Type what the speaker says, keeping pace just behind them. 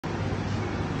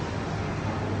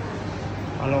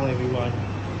Hello everyone.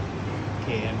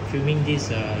 Okay, I'm filming this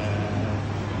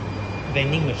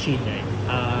vending machine, right?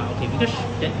 Okay, because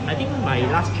I think my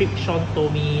last trip, Sean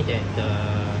told me that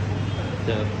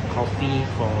the coffee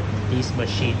from this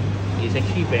machine is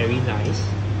actually very nice.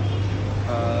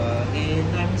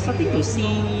 And I'm starting to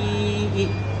see it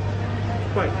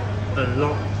quite a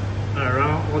lot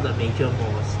around all the major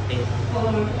malls. And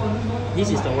this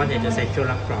is the one at the Central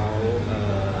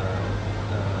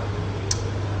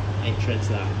entrance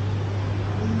lah.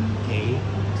 Okay,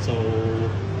 so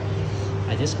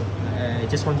I just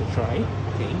want to try.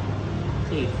 Okay,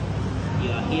 so if you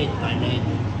are here in Thailand,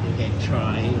 you can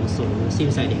try also.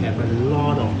 Seems like they have a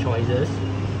lot of choices.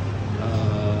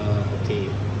 Okay,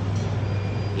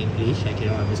 English, I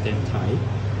cannot understand Thai.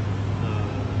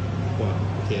 Wow,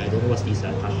 okay, I don't know what's this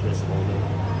touchless order.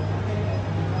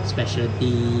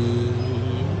 Specialty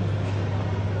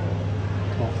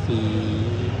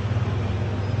coffee,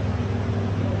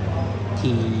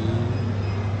 tea.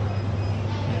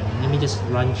 Let me just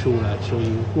run through show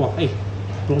you. Wow, hey,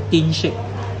 protein shake.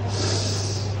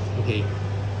 Okay,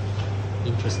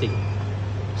 interesting.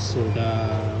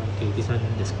 Soda. Okay, this one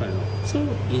is quite a lot. So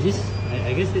is this?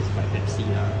 I guess it's by Pepsi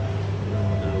lah.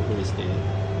 The logo is there.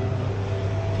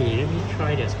 Okay, let me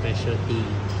try their specialty.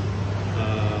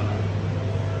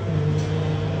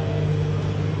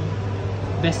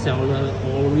 Best seller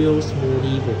Oreo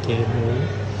smoothie volcano.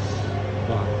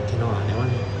 Wow, cannot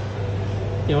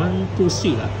that one too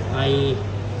sweet lah. I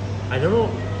don't know.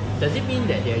 Does it mean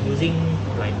that they are using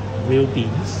like real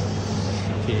beans?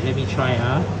 Okay, let me try.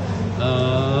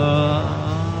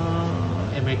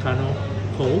 Americano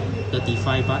cold,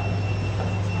 35 baht.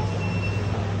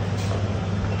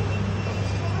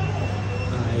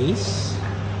 Ice.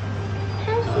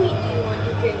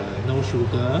 No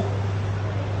sugar.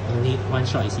 Only one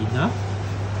shot is enough.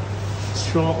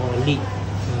 Straw or lid?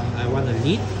 I want a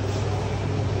lid.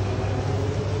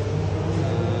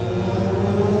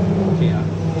 Okay,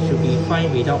 should be fine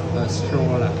without a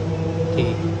straw lah.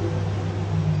 Okay.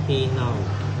 Pay now.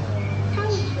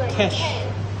 Cash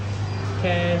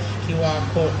QR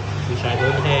code, which I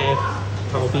don't have.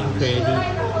 Tao Bin credit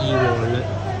e-wallet.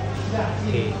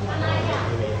 Okay.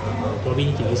 I'll probably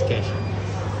need to use cash.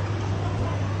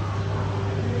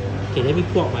 Okay, let me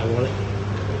pull out my wallet.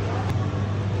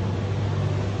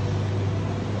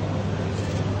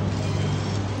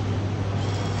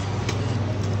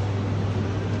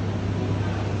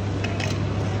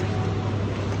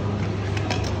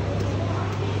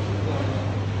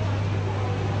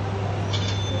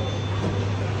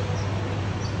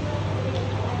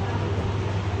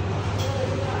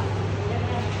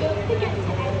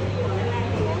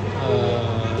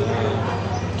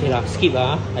 Okay lah, skip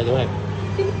lah. I don't have.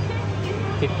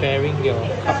 Preparing your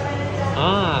cup.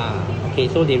 Okay,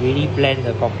 so they really blend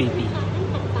the coffee bean.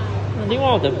 I think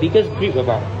one of the biggest grip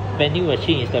about vending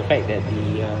machine is the fact that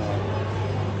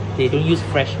they don't use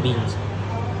fresh beans.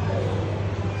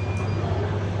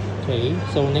 Okay,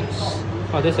 so next,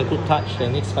 that's a good touch. The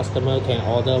next customer can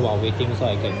order while waiting, so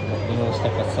I can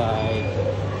step aside.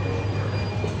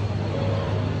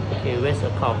 Okay, where's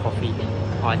the cup of coffee?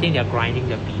 I think they're grinding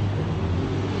the bean.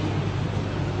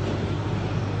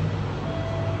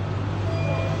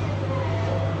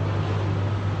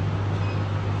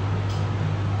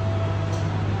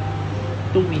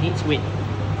 Two minutes wait.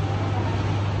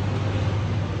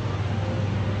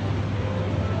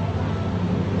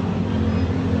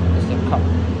 That's the cup.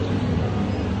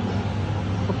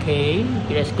 Okay,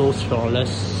 let's go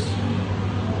strawless.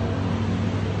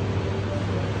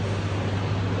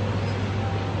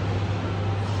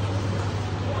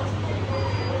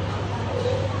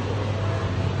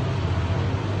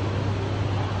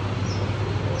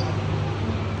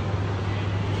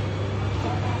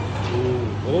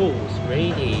 Oh, it's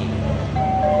ready.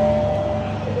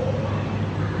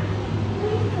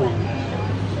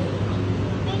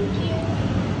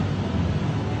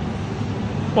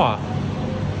 Wow.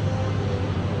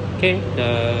 Okay,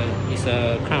 it's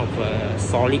a kind of a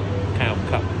solid kind of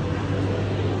cup.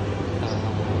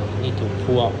 Need to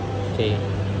pull out. Okay,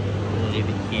 leave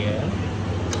it here.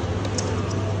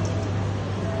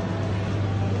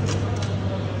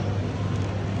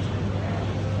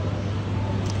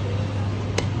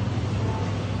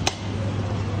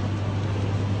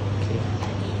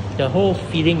 The whole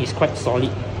feeling is quite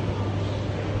solid.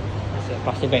 It's a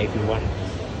plastic bag if you want.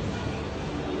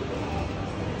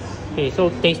 Okay,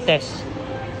 so taste test.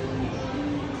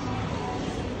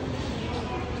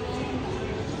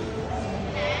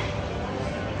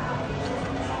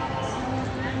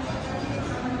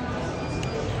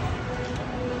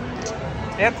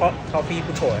 coffee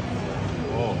不错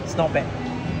It's not bad.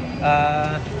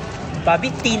 But a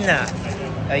bit thin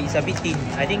it's a bit thin.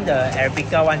 I think the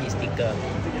Arabica one is thicker.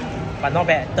 But not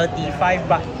bad. 35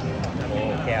 baht.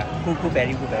 Yeah, good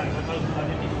value.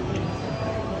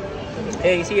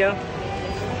 Hey, see ya.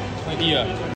 Idea.